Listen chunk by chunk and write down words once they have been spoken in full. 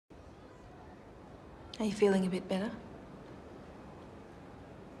Are you feeling a bit better?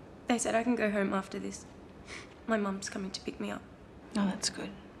 They said I can go home after this. My mum's coming to pick me up. Oh, that's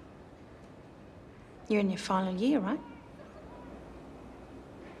good. You're in your final year, right?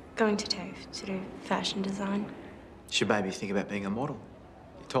 Going to TAFE to do fashion design. Should maybe think about being a model.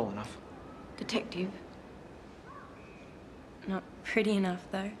 You're tall enough. Detective. Not pretty enough,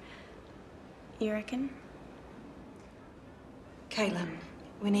 though. You reckon? Caitlin,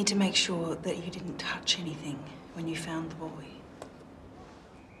 we need to make sure that you didn't touch anything when you found the boy.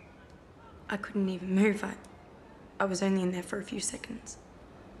 I couldn't even move. I was only in there for a few seconds.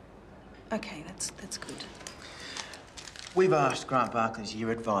 Okay, that's good. We've asked Grant Barkley's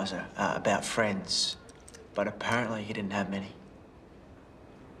year advisor about friends, but apparently he didn't have many.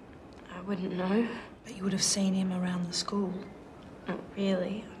 I wouldn't know. But you would have seen him around the school. Not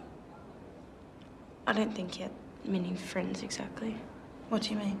really. I don't think he had many friends exactly. What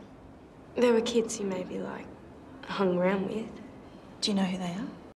do you mean? There were kids he maybe, like, hung around with. Do you know who they are?